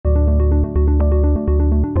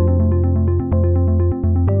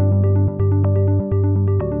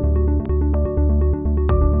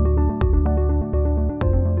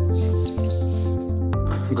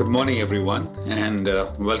morning, everyone, and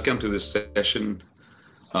welcome to this session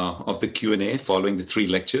of the Q&A following the 3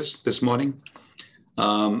 lectures this morning.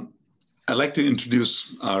 I'd like to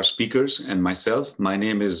introduce our speakers and myself. My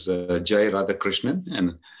name is Jai Radhakrishnan,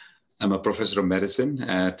 and I'm a professor of medicine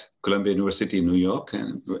at Columbia University in New York,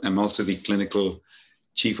 and I'm also the clinical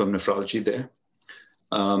chief of nephrology there.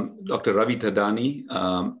 Dr. Ravi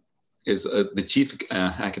Thadhani is the chief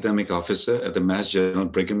academic officer at the Mass General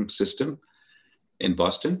Brigham System in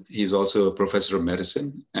Boston. He's also a professor of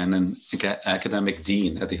medicine and an academic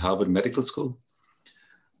dean at the Harvard Medical School.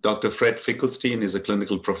 Dr. Fred Finkelstein is a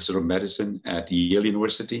clinical professor of medicine at Yale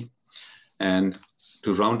University. And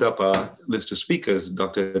to round up our list of speakers,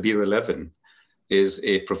 Dr. Adeera Levin is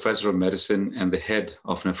a professor of medicine and the head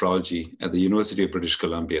of nephrology at the University of British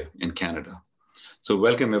Columbia in Canada. So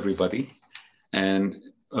welcome, everybody. And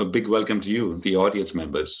a big welcome to you, the audience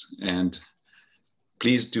members. And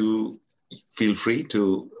please do feel free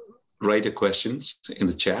to write your questions in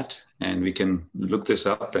the chat, and we can look this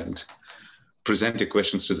up and present your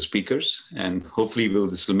questions to the speakers. And hopefully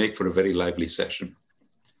this will make for a very lively session.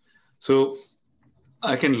 So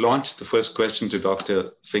I can launch the first question to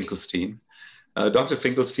Dr. Finkelstein. Dr.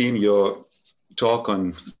 Finkelstein, your talk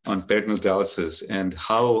on peritoneal dialysis and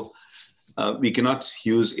how we cannot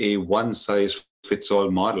use a one-size-fits-all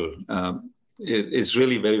model is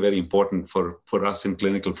really very, very important for us in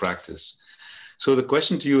clinical practice. So the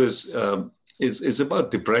question to you is about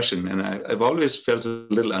depression, and I've always felt a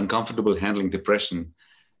little uncomfortable handling depression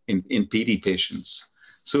in PD patients.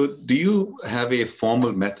 So do you have a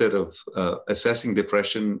formal method of assessing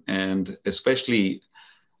depression and especially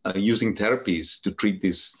using therapies to treat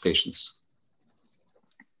these patients?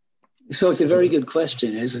 So it's a very good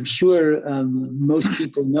question. As I'm sure most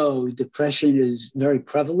people know, depression is very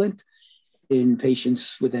prevalent in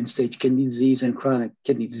patients with end-stage kidney disease and chronic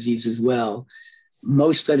kidney disease as well.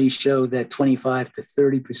 Most studies show that 25 to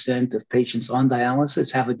 30% of patients on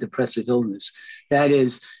dialysis have a depressive illness. That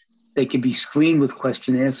is, they can be screened with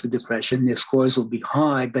questionnaires for depression. Their scores will be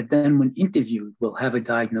high, but then when interviewed, will have a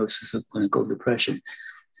diagnosis of clinical depression.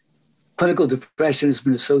 Clinical depression has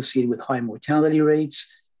been associated with high mortality rates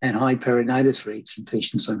and high peritonitis rates in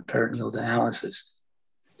patients on peritoneal dialysis.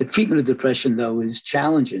 The treatment of depression, though, is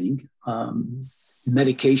challenging.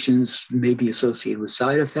 Medications may be associated with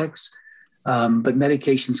side effects, but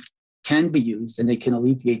medications can be used and they can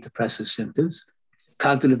alleviate depressive symptoms.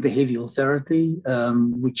 Cognitive behavioral therapy,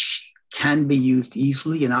 which can be used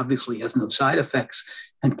easily and obviously has no side effects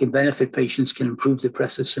and can benefit patients, can improve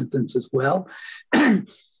depressive symptoms as well.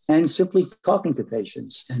 And simply talking to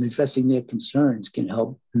patients and addressing their concerns can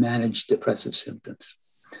help manage depressive symptoms.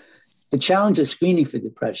 The challenge is screening for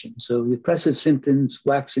depression. So depressive symptoms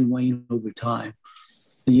wax and wane over time.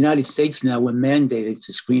 In the United States now, we're mandated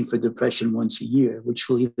to screen for depression once a year, which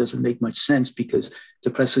really doesn't make much sense because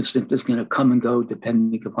depressive symptoms are going to come and go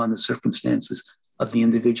depending upon the circumstances of the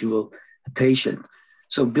individual patient.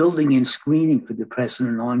 So building in screening for depression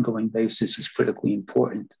on an ongoing basis is critically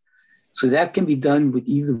important. So that can be done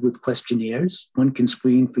either with questionnaires. One can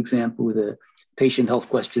screen, for example, with a patient health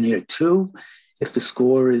questionnaire 2. If the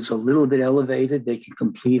score is a little bit elevated, they can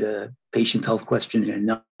complete a patient health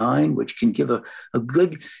questionnaire 9, which can give a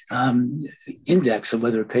good index of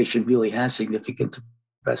whether a patient really has significant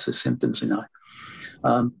depressive symptoms or not.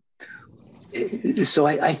 So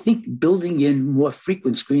I think building in more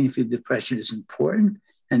frequent screening for depression is important,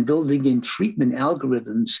 and building in treatment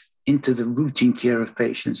algorithms into the routine care of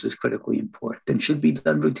patients is critically important and should be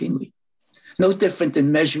done routinely. No different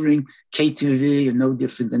than measuring K2V and no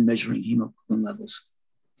different than measuring hemoglobin levels.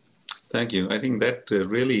 Thank you. I think that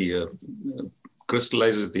really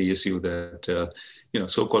crystallizes the issue that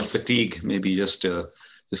so-called fatigue may be just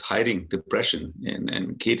hiding depression,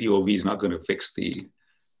 and KTOV is not going to fix the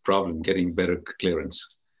problem, getting better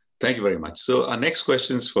clearance. Thank you very much. So our next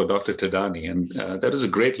question is for Dr. Thadhani, and that was a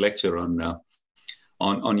great lecture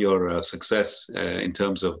on your success in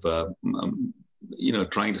terms of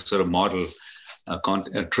trying to sort of model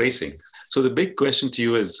tracing. So the big question to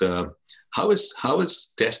you is, how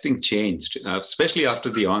has testing changed, especially after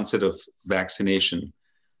the onset of vaccination,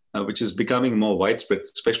 which is becoming more widespread,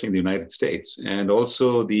 especially in the United States, and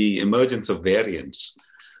also the emergence of variants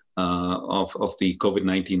of the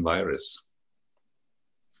COVID-19 virus?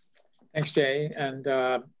 Thanks, Jay. And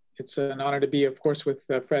it's an honor to be, of course, with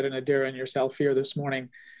Fred and Adeera and yourself here this morning.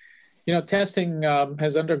 You know, testing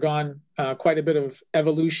has undergone quite a bit of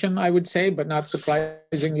evolution, I would say, but not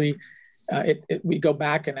surprisingly, we go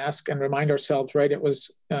back and ask and remind ourselves, right? It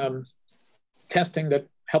was testing that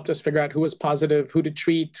helped us figure out who was positive, who to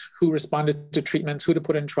treat, who responded to treatments, who to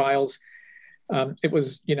put in trials. It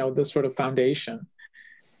was, the sort of foundation.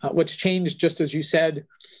 What's changed, just as you said,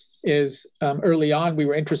 is early on we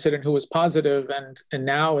were interested in who was positive, and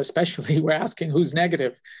now especially we're asking who's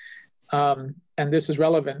negative. And this is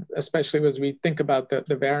relevant, especially as we think about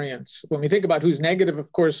the variants. When we think about who's negative,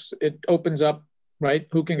 of course, it opens up, right?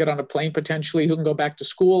 Who can get on a plane potentially, who can go back to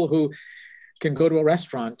school, who can go to a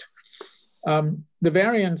restaurant. The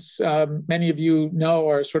variants, many of you know,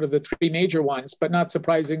 are sort of the three major ones, but not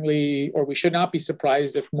surprisingly, or we should not be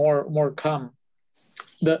surprised if more come.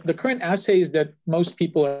 The current assays that most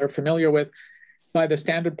people are familiar with by the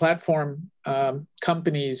standard platform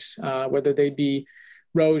companies, whether they be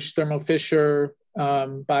Roche, Thermo Fisher,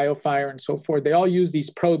 BioFire, and so forth, they all use these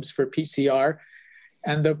probes for PCR.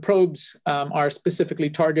 And the probes are specifically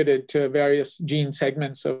targeted to various gene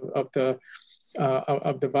segments of the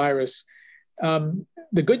virus.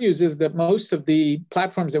 The good news is that most of the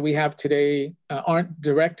platforms that we have today aren't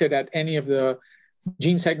directed at any of the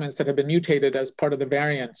gene segments that have been mutated as part of the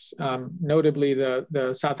variants, notably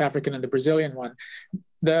the South African and the Brazilian one.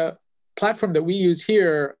 The platform that we use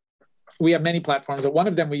here, we have many platforms, but one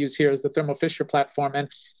of them we use here is the Thermo Fisher platform. And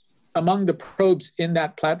among the probes in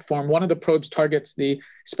that platform, one of the probes targets the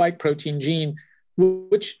spike protein gene,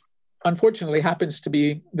 which unfortunately happens to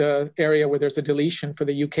be the area where there's a deletion for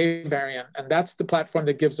the UK variant. And that's the platform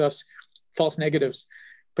that gives us false negatives,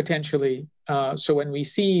 potentially. So when we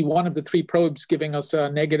see one of the three probes giving us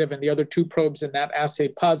a negative and the other two probes in that assay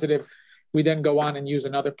positive, we then go on and use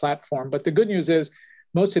another platform. But the good news is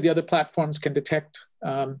most of the other platforms can detect,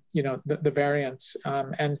 the variants.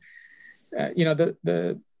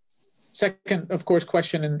 The second, of course,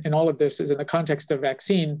 question in all of this is in the context of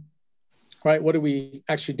vaccine, right? What are we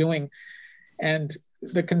actually doing? And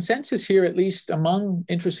the consensus here, at least among,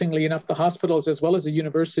 interestingly enough, the hospitals as well as the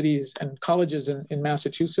universities and colleges in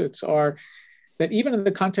Massachusetts, are that even in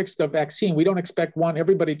the context of vaccine, we don't expect, one,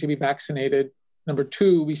 everybody to be vaccinated. Number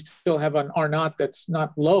two, we still have an R0 that's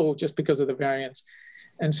not low just because of the variants.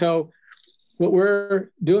 And so what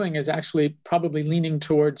we're doing is actually probably leaning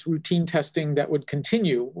towards routine testing that would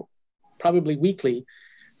continue, probably weekly,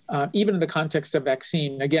 even in the context of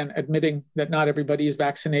vaccine. Again, admitting that not everybody is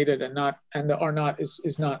vaccinated and the R0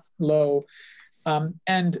 is not low.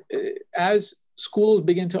 And as schools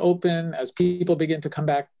begin to open, as people begin to come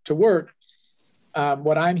back to work,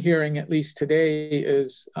 what I'm hearing, at least today,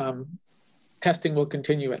 is testing will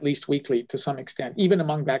continue at least weekly to some extent, even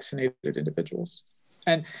among vaccinated individuals.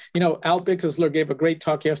 And, Al Bickesler gave a great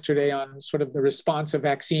talk yesterday on sort of the response of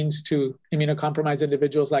vaccines to immunocompromised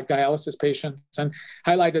individuals like dialysis patients, and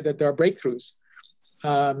highlighted that there are breakthroughs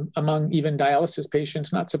among even dialysis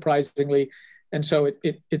patients, not surprisingly. And so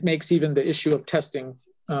it makes even the issue of testing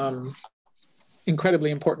incredibly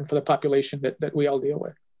important for the population that we all deal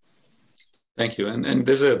with. Thank you. And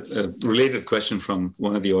there's a related question from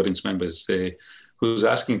one of the audience members who's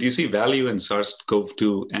asking, do you see value in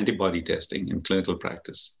SARS-CoV-2 antibody testing in clinical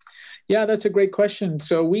practice? Yeah, that's a great question.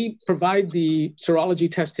 So we provide the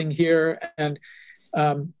serology testing here, and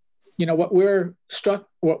what we're stuck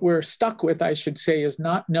with, I should say, is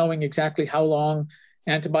not knowing exactly how long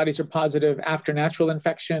antibodies are positive after natural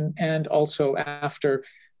infection and also after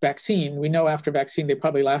vaccine. We know after vaccine they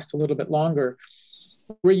probably last a little bit longer.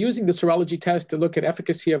 We're using the serology test to look at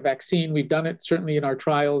efficacy of vaccine. We've done it certainly in our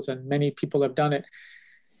trials, and many people have done it.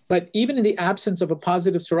 But even in the absence of a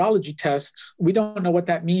positive serology test, we don't know what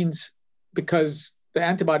that means, because the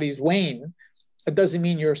antibodies wane. It doesn't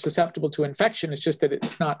mean you're susceptible to infection. It's just that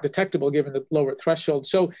it's not detectable given the lower threshold.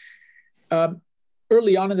 So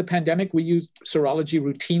early on in the pandemic, we used serology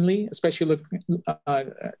routinely, especially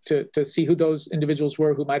to see who those individuals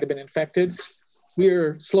were who might have been infected.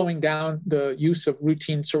 We're slowing down the use of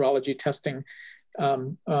routine serology testing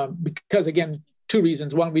because, again, two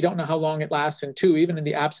reasons. One, we don't know how long it lasts. And two, even in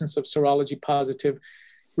the absence of serology positive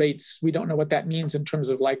rates, we don't know what that means in terms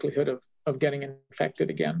of likelihood of getting infected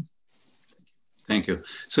again. Thank you.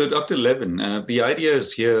 So, Dr. Levin, the idea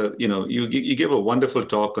is here, you gave a wonderful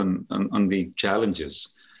talk on the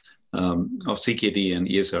challenges of CKD and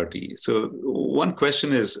ESRD. So one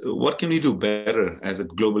question is, what can we do better as a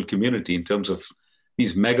global community in terms of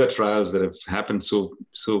these mega trials that have happened so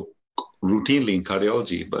routinely in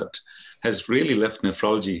cardiology, but has really left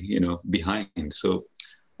nephrology, behind? So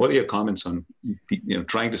what are your comments on,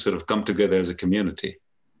 trying to sort of come together as a community?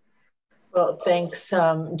 Well, thanks,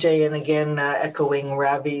 Jay. And again, echoing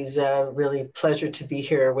Ravi's really pleasure to be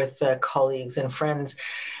here with colleagues and friends.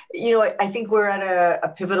 I think we're at a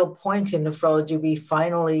pivotal point in nephrology. We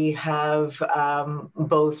finally have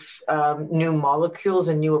both new molecules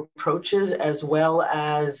and new approaches, as well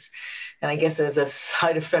as and I guess as a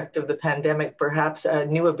side effect of the pandemic, perhaps a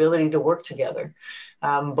new ability to work together,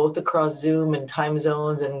 both across Zoom and time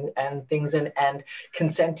zones and things, and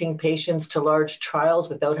consenting patients to large trials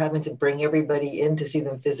without having to bring everybody in to see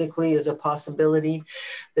them physically is a possibility.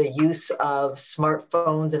 The use of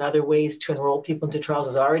smartphones and other ways to enroll people into trials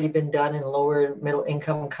has already been done in lower middle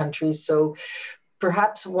income countries. So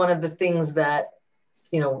perhaps one of the things that,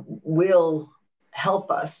 will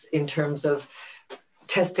help us in terms of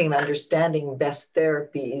testing and understanding best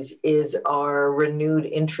therapies is our renewed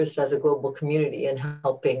interest as a global community in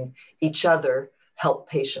helping each other help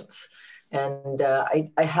patients. And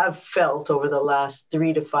I have felt over the last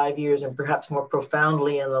 3 to 5 years, and perhaps more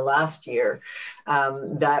profoundly in the last year,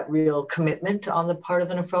 that real commitment on the part of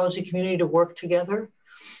the nephrology community to work together.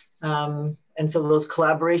 And so those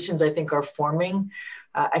collaborations, I think, are forming.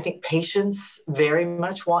 I think patients very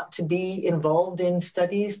much want to be involved in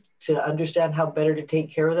studies to understand how better to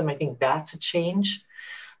take care of them. I think that's a change.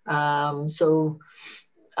 And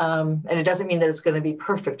it doesn't mean that it's going to be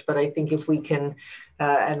perfect, but I think if we can,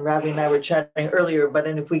 and Ravi and I were chatting earlier,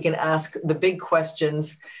 if we can ask the big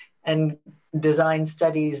questions and design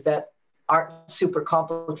studies that aren't super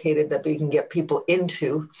complicated that we can get people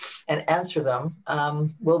into and answer them,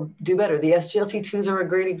 we'll do better. The SGLT2s are a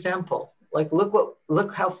great example. Like,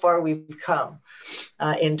 look how far we've come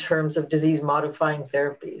in terms of disease-modifying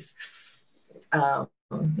therapies.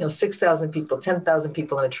 6,000 people, 10,000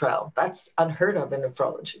 people in a trial. That's unheard of in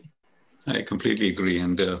nephrology. I completely agree,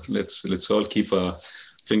 and let's all keep our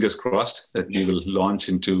fingers crossed that we will launch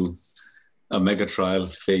into a mega trial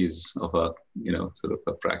phase of a sort of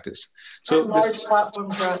a practice. So large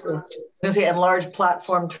platform trials. And large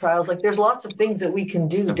platform trials. Like, there's lots of things that we can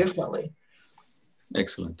do differently.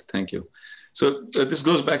 Excellent, thank you. So this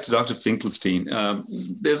goes back to Dr. Finkelstein.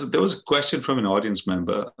 There was a question from an audience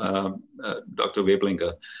member, Dr.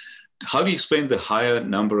 Weblinger. How do you explain the higher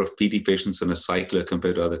number of PD patients in a cycler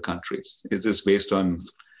compared to other countries? Is this based on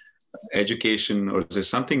education, or is there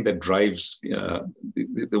something that drives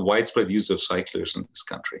the widespread use of cyclers in this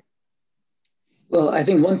country? Well, I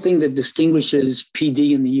think one thing that distinguishes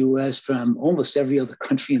PD in the US from almost every other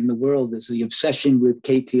country in the world is the obsession with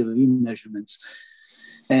KT/VV measurements.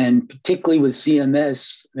 And particularly with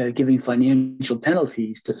CMS giving financial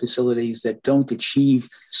penalties to facilities that don't achieve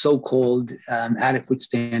so-called adequate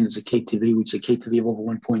standards of KTV, which is a KTV of over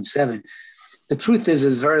 1.7. The truth is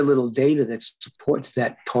there's very little data that supports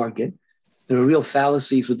that target. There are real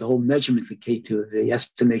fallacies with the whole measurement of KT/V,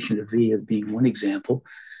 estimation of V as being one example,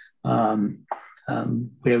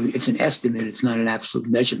 where it's an estimate, it's not an absolute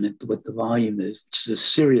measurement of what the volume is, which is a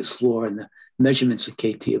serious flaw in the measurements of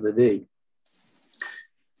KT/V.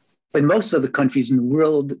 But most other countries in the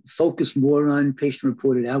world focus more on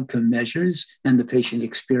patient-reported outcome measures and the patient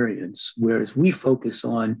experience, whereas we focus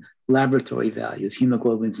on laboratory values,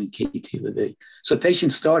 hemoglobins and KT/V. So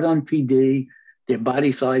patients start on PD. Their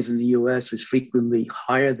body size in the US is frequently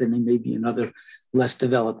higher than they may be in other less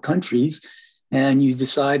developed countries. And you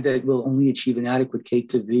decide that we'll only achieve an adequate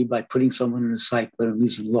KT/V by putting someone in a cycler and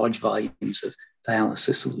using large volumes of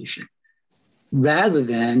dialysis solution, rather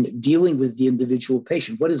than dealing with the individual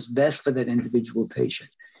patient. What is best for that individual patient?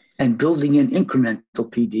 And building in incremental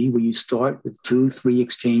PD, where you start with 2-3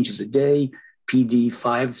 exchanges a day, PD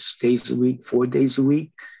 5 days a week, 4 days a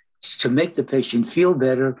week, to make the patient feel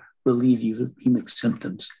better, relieve uremic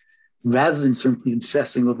symptoms, rather than simply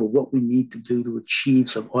obsessing over what we need to do to achieve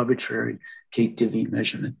some arbitrary KT/V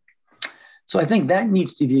measurement. So I think that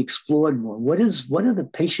needs to be explored more. What do the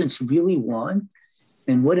patients really want?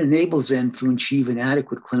 And what enables them to achieve an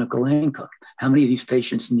adequate clinical outcome? How many of these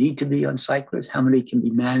patients need to be on cyclers? How many can be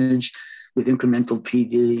managed with incremental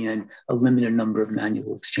PD and a limited number of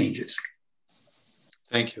manual exchanges?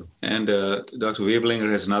 Thank you. And Dr.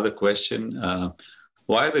 Weblinger has another question.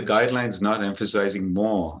 Why are the guidelines not emphasizing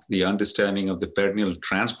more the understanding of the peritoneal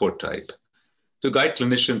transport type to guide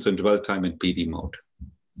clinicians in dwell time in PD mode?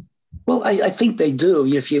 Well, I think they do.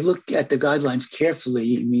 If you look at the guidelines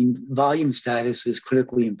carefully, I mean, volume status is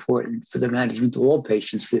critically important for the management of all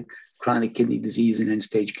patients with chronic kidney disease and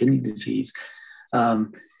end-stage kidney disease.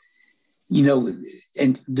 And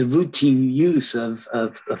the routine use of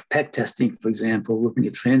PET testing, for example, looking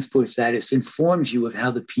at transport status, informs you of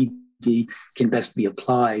how the PD can best be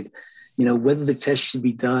applied. Whether the test should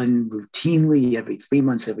be done routinely every 3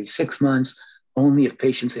 months, every 6 months, only if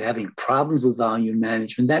patients are having problems with volume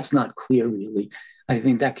management, that's not clear, really. I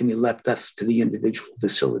think that can be left up to the individual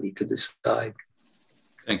facility to decide.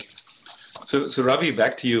 Thank you. So Ravi,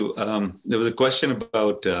 back to you. There was a question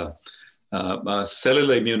about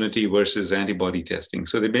cellular immunity versus antibody testing.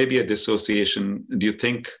 So there may be a dissociation. Do you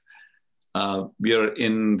think we are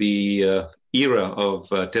in the era of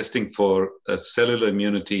testing for cellular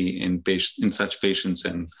immunity in such patients,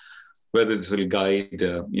 and whether this will guide,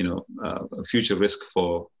 a future risk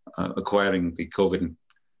for acquiring the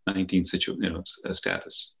COVID-19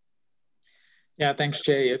 status. Yeah, thanks,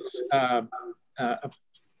 Jay. It's a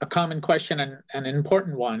common question and an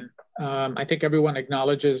important one. I think everyone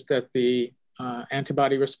acknowledges that the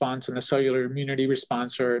antibody response and the cellular immunity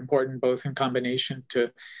response are important, both in combination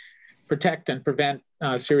to protect and prevent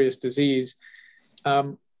serious disease.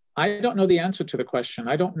 I don't know the answer to the question.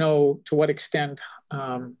 I don't know to what extent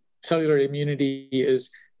cellular immunity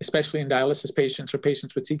is, especially in dialysis patients or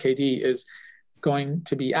patients with CKD, is going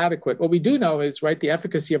to be adequate. What we do know is, right, the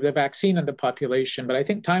efficacy of the vaccine in the population, but I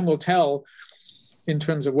think time will tell in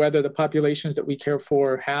terms of whether the populations that we care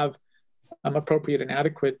for have appropriate and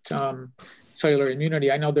adequate cellular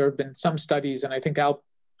immunity. I know there have been some studies, and I think Al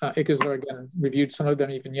Ickesler again reviewed some of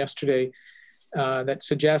them even yesterday, that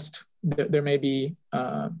suggest that there may be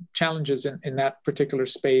challenges in that particular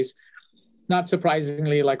space. Not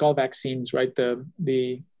surprisingly, like all vaccines, right, the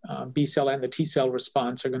B cell and the T cell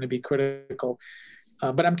response are going to be critical.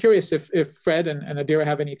 But I'm curious if Fred and Adeera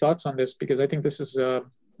have any thoughts on this, because I think this is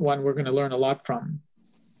one we're going to learn a lot from.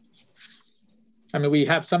 I mean, we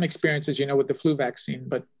have some experiences, with the flu vaccine,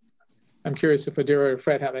 but I'm curious if Adeera or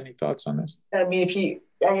Fred have any thoughts on this. I mean,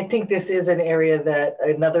 I think this is an area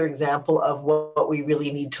another example of what we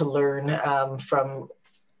really need to learn from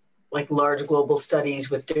like large global studies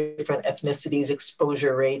with different ethnicities,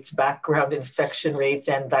 exposure rates, background infection rates,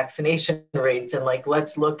 and vaccination rates. And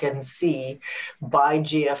let's look and see by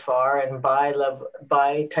GFR and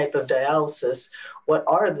by type of dialysis, what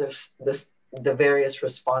are the various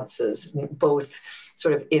responses, both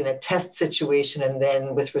sort of in a test situation and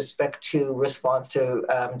then with respect to response to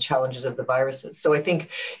challenges of the viruses. So I think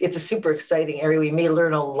it's a super exciting area. We may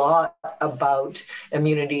learn a lot about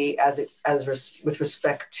immunity with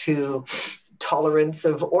respect to tolerance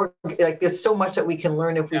of there's so much that we can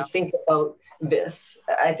learn if we think about this.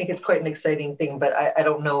 I think it's quite an exciting thing, but I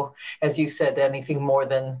don't know, as you said, anything more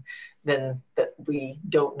than that we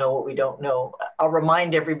don't know what we don't know. I'll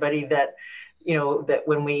remind everybody that that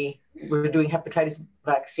when we were doing hepatitis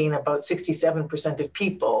vaccine, about 67% of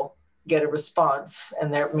people get a response,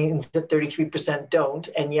 and that means that 33% don't,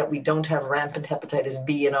 and yet we don't have rampant hepatitis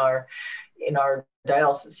B in our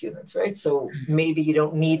dialysis units, right? So maybe you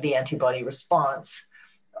don't need the antibody response,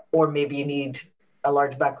 or maybe you need a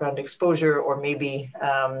large background exposure, or maybe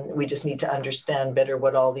we just need to understand better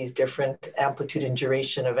what all these different amplitude and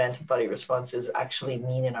duration of antibody responses actually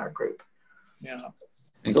mean in our group. Yeah.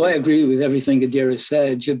 So I agree with everything Adeera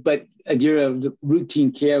said, but Adeera, the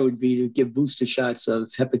routine care would be to give booster shots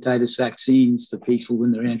of hepatitis vaccines to people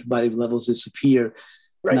when their antibody levels disappear,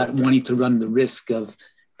 right, not wanting to run the risk of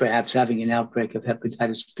perhaps having an outbreak of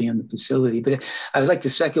hepatitis B in the facility. But I would like to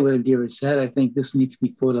second what Adeera said. I think this needs to be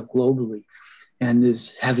thought of globally, and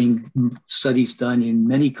is having studies done in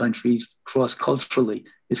many countries cross-culturally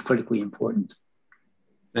is critically important.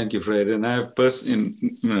 Thank you, Fred. And I've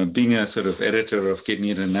being a sort of editor of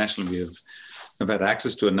Kidney International, I've had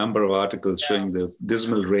access to a number of articles showing the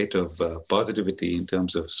dismal rate of positivity in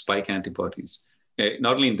terms of spike antibodies,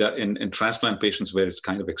 not only in transplant patients where it's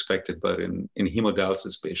kind of expected, but in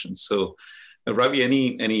hemodialysis patients. So, Ravi,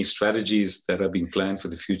 any strategies that are being planned for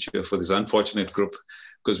the future for this unfortunate group?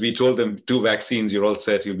 Because we told them 2 vaccines, you're all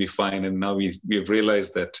set, you'll be fine. And now we've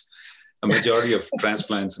realized that a majority of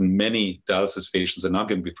transplants and many dialysis patients are not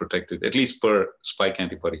going to be protected, at least per spike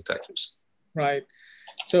antibody titers. Right.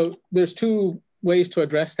 So there's 2 ways to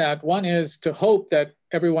address that. One is to hope that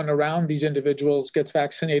everyone around these individuals gets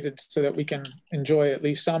vaccinated so that we can enjoy at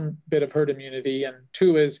least some bit of herd immunity. And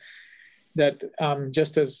 2 is that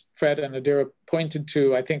just as Fred and Adeera pointed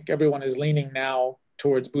to, I think everyone is leaning now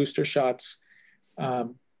towards booster shots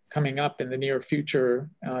coming up in the near future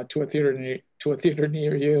to a theater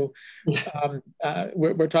near you.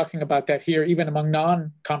 We're talking about that here, even among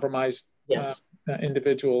non-compromised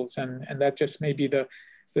individuals, and that just may be the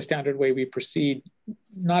standard way we proceed,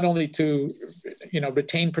 not only to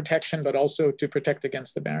retain protection, but also to protect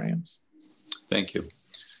against the variants. Thank you.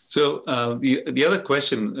 So the other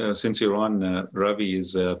question, since you're on, Ravi,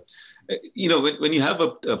 is when you have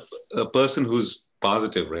a person who's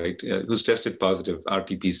positive, right, who's tested positive,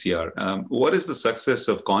 RT-PCR, what is the success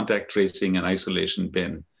of contact tracing and isolation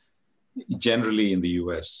been generally in the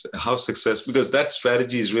US? How successful, because that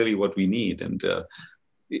strategy is really what we need. And,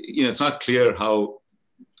 it's not clear how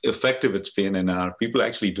effective it's been, and are people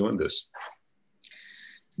actually doing this?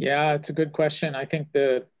 Yeah, it's a good question. I think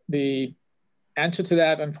the answer to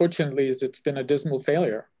that, unfortunately, is it's been a dismal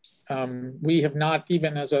failure. We have not,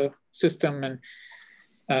 even as a system,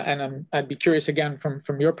 and I'd be curious again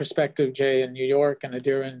from your perspective, Jay, in New York, and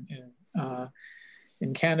Adeera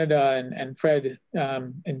in Canada, and Fred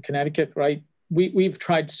in Connecticut, right? We've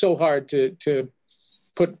tried so hard to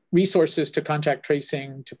put resources to contact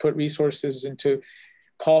tracing, to put resources into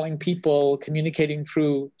calling people, communicating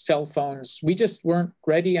through cell phones. We just weren't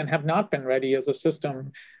ready and have not been ready as a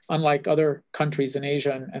system, unlike other countries in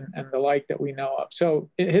Asia and the like that we know of. So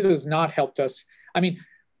it has not helped us. I mean,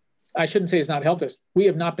 I shouldn't say it's not helped us. We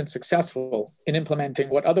have not been successful in implementing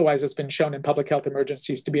what otherwise has been shown in public health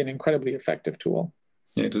emergencies to be an incredibly effective tool.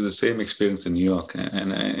 Yeah, it was the same experience in New York,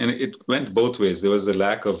 and it went both ways. There was a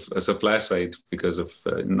lack of a supply side because of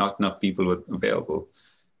not enough people were available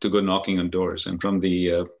to go knocking on doors, and from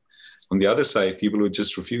the other side, people would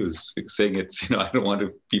just refuse, saying it's, I don't want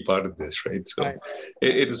to be part of this, right? So right.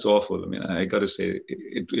 It is awful. I mean, I got to say,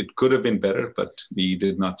 it could have been better, but we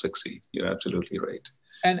did not succeed. You're absolutely right.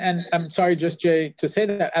 And I'm sorry, just Jay, to say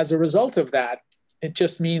that as a result of that, it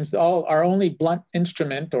just means our only blunt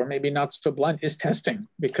instrument, or maybe not so blunt, is testing,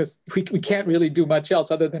 because we can't really do much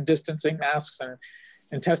else other than distancing, masks,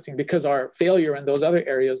 and testing, because our failure in those other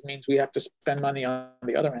areas means we have to spend money on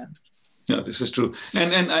the other end. No, this is true.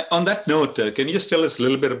 And on that note, can you just tell us a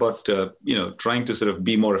little bit about, trying to sort of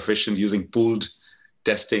be more efficient using pooled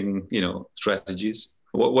testing, strategies?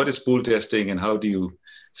 What is pooled testing, and how do you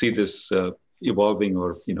see this evolving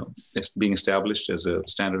or, being established as a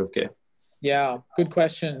standard of care? Yeah, good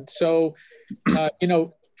question. So,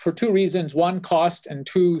 for two reasons: one, cost, and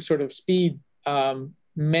two, sort of speed.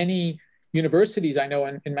 Many universities I know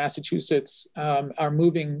in Massachusetts are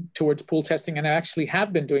moving towards pool testing, and actually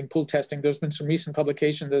have been doing pool testing. There's been some recent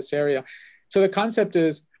publication in this area. So the concept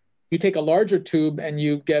is you take a larger tube and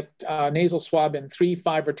you get a nasal swab in 3,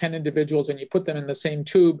 5, or 10 individuals, and you put them in the same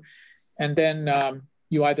tube, and then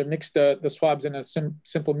you either mix the swabs in a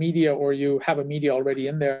simple media, or you have a media already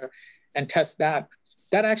in there and test that.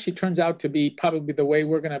 That actually turns out to be probably the way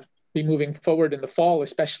we're going to be moving forward in the fall,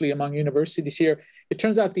 especially among universities here. It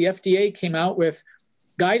turns out the FDA came out with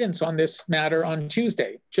guidance on this matter on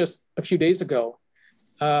Tuesday, just a few days ago,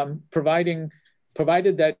 provided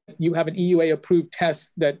that you have an EUA-approved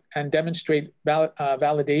test and demonstrate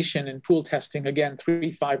validation in pool testing, again,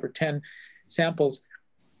 3, 5, or 10 samples.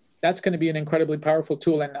 That's going to be an incredibly powerful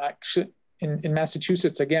tool. And actually, in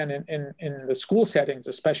Massachusetts, again, in the school settings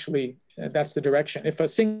especially, that's the direction. If a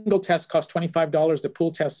single test costs $25, the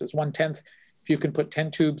pool test is 1/10 if you can put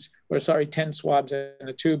 10 swabs in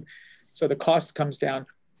a tube. So the cost comes down.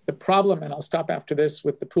 The problem, and I'll stop after this,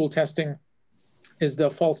 with the pool testing is the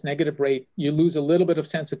false negative rate. You lose a little bit of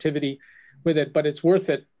sensitivity with it, but it's worth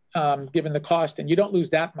it given the cost. And you don't lose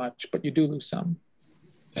that much, but you do lose some.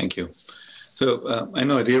 Thank you. So I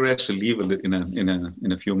know Adeera has to leave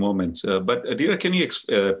in a few moments, but Adeera, can you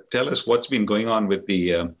tell us what's been going on with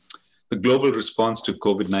the global response to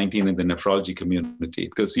COVID-19 in the nephrology community?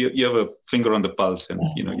 Because you have a finger on the pulse, and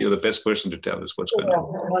you're the best person to tell us what's going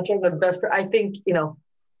on. The best. I think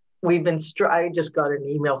we've been. I just got an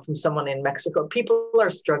email from someone in Mexico. People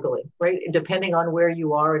are struggling, right? Depending on where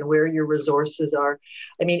you are and where your resources are.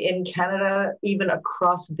 I mean, in Canada, even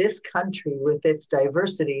across this country with its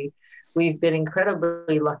diversity, we've been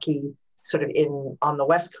incredibly lucky sort of on the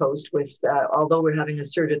West Coast with, although we're having a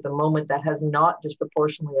surge at the moment, that has not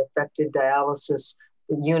disproportionately affected dialysis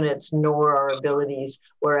units nor our abilities,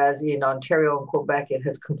 whereas in Ontario and Quebec, it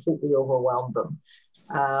has completely overwhelmed them.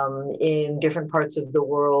 In different parts of the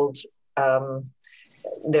world,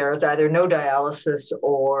 there's either no dialysis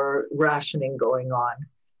or rationing going on.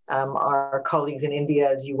 Our colleagues in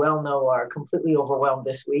India, as you well know, are completely overwhelmed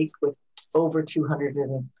this week with over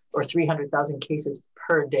 300,000 cases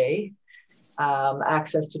per day.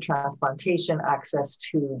 Access to transplantation, access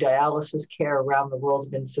to dialysis care around the world has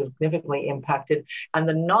been significantly impacted. And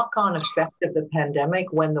the knock-on effect of the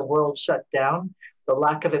pandemic, when the world shut down, the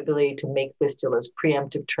lack of ability to make fistulas,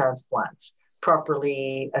 preemptive transplants,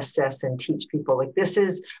 properly assess and teach people. Like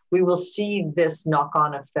we will see this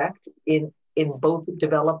knock-on effect in both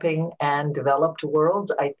developing and developed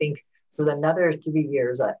worlds, I think, for another 3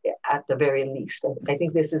 years at the very least. I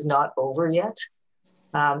think this is not over yet.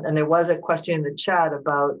 And there was a question in the chat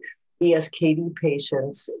about ESKD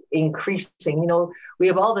patients increasing. We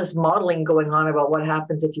have all this modeling going on about what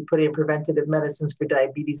happens if you put in preventative medicines for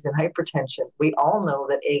diabetes and hypertension. We all know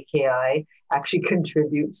that AKI actually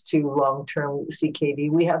contributes to long-term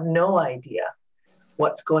CKD. We have no idea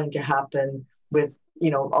what's going to happen with,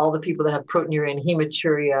 all the people that have proteinuria and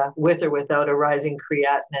hematuria with or without a rising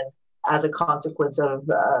creatinine as a consequence of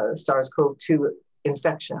SARS-CoV-2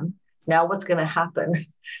 infection. Now, what's going to happen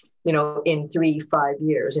in 3-5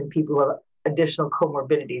 years in people who have additional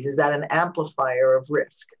comorbidities? Is that an amplifier of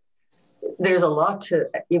risk? There's a lot to,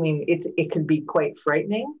 it can be quite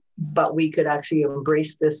frightening, but we could actually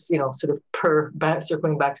embrace this,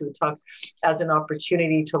 circling back to the talk, as an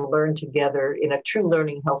opportunity to learn together in a true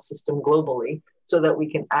learning health system globally, so that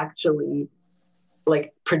we can actually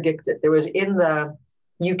predict it. There was in the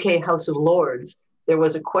UK House of Lords, there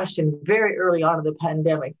was a question very early on in the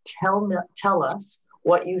pandemic, tell us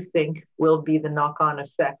what you think will be the knock-on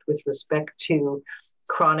effect with respect to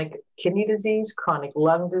chronic kidney disease, chronic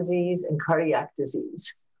lung disease, and cardiac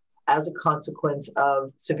disease as a consequence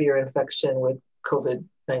of severe infection with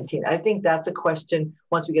COVID-19. I think that's a question,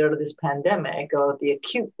 once we get out of this pandemic, or the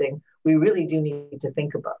acute thing, we really do need to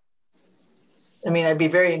think about. I'd be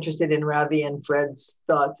very interested in Ravi and Fred's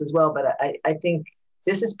thoughts as well, but I think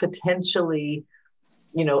this is potentially,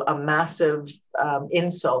 a massive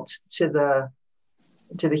insult to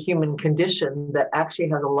the human condition that actually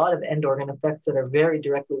has a lot of end organ effects that are very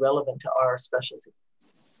directly relevant to our specialty.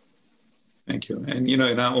 Thank you. And,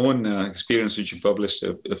 in our own experience, which you published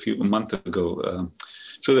a month ago,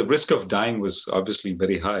 so the risk of dying was obviously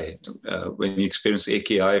very high. When you experience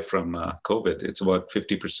AKI from COVID, it's about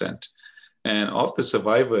 50%. And of the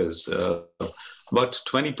survivors, about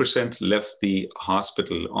 20% left the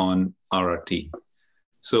hospital on RRT.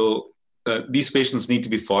 So these patients need to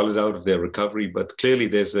be followed out of their recovery, but clearly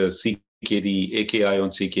there's a CKD, AKI on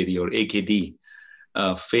CKD or AKD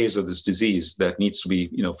phase of this disease that needs to be,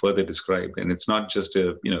 further described. And it's not just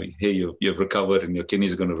hey, you've recovered and your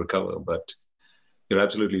kidneys are going to recover, but you're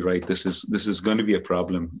absolutely right. This is going to be a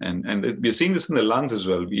problem. And we're seeing this in the lungs as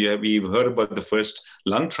well. We've heard about the first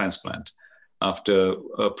lung transplant after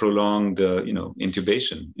a prolonged,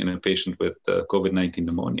 intubation in a patient with COVID-19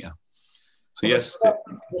 pneumonia. So yes. The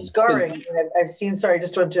scarring, I've seen, sorry,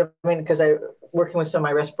 just to jump in, because I'm working with some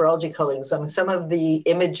of my respirology colleagues, some of the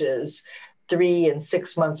images 3 and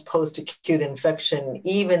 6 months post-acute infection,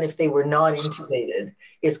 even if they were not intubated,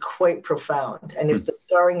 is quite profound. And if the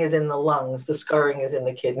scarring is in the lungs, the scarring is in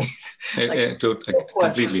the kidneys. I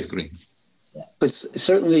completely agree. Yeah. But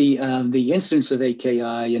certainly the incidence of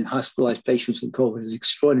AKI in hospitalized patients with COVID is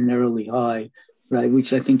extraordinarily high, right?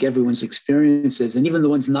 Which I think everyone's experiences, and even the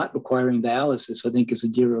ones not requiring dialysis, I think, as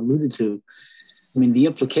Adeera alluded to, the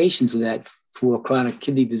implications of that for chronic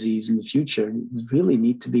kidney disease in the future really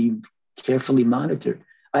need to be carefully monitored.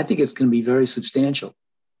 I think it's going to be very substantial.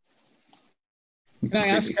 Can I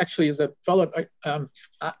ask, actually, as a follow-up,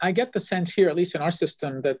 I get the sense here, at least in our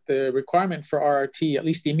system, that the requirement for RRT, at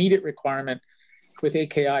least the immediate requirement with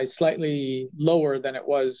AKI, is slightly lower than it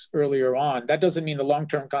was earlier on. That doesn't mean the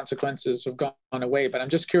long-term consequences have gone away, but I'm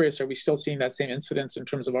just curious, are we still seeing that same incidence in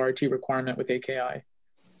terms of RRT requirement with AKI?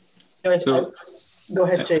 Go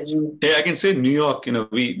ahead, Jay. Yeah, I can say in New York,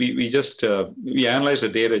 we just we analyzed the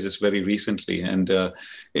data just very recently, and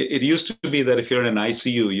it used to be that if you're in an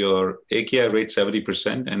ICU, your AKI rate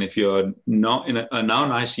 70%, and if you're not a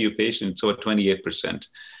non-ICU patient, it's about 28%.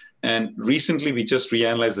 And recently, we just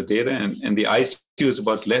reanalyzed the data, and the ICU is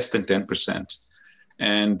about less than 10%,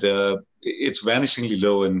 and it's vanishingly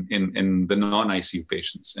low in the non-ICU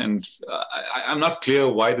patients. And I'm not clear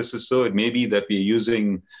why this is so. It may be that we're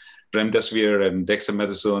using remdesivir and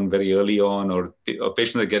dexamethasone very early on, or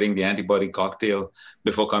patients are getting the antibody cocktail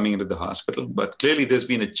before coming into the hospital. But clearly, there's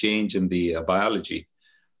been a change in the biology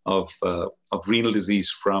of renal disease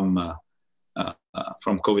from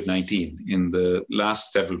COVID-19 in the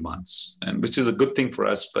last several months, and which is a good thing for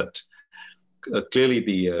us. But clearly,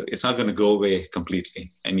 it's not going to go away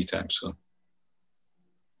completely anytime soon.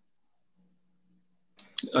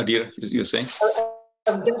 Adeera, you're saying? I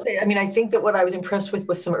was going to say, I think that what I was impressed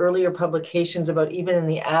with some earlier publications about, even in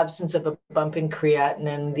the absence of a bump in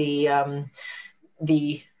creatinine,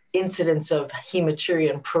 the incidence of hematuria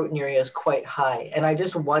and proteinuria is quite high. And I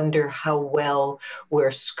just wonder how well we're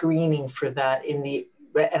screening for that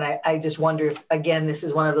and I just wonder if, again, this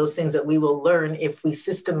is one of those things that we will learn if we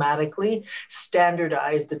systematically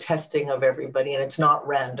standardize the testing of everybody and it's not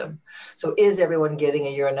random. So is everyone getting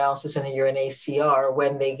a urinalysis and a urine ACR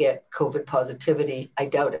when they get COVID positivity? I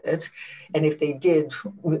doubt it. And if they did,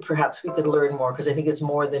 perhaps we could learn more, because I think it's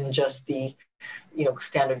more than just the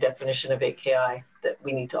standard definition of AKI that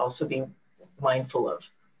we need to also be mindful of.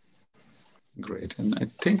 Great. And I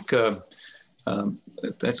think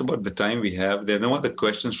that's about the time we have. There are no other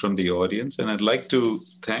questions from the audience, and I'd like to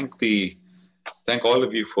thank all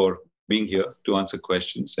of you for being here to answer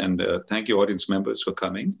questions, and thank you, audience members, for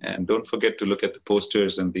coming. And don't forget to look at the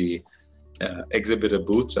posters and the exhibitor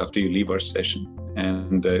booths after you leave our session,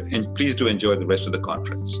 and please do enjoy the rest of the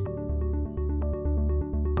conference.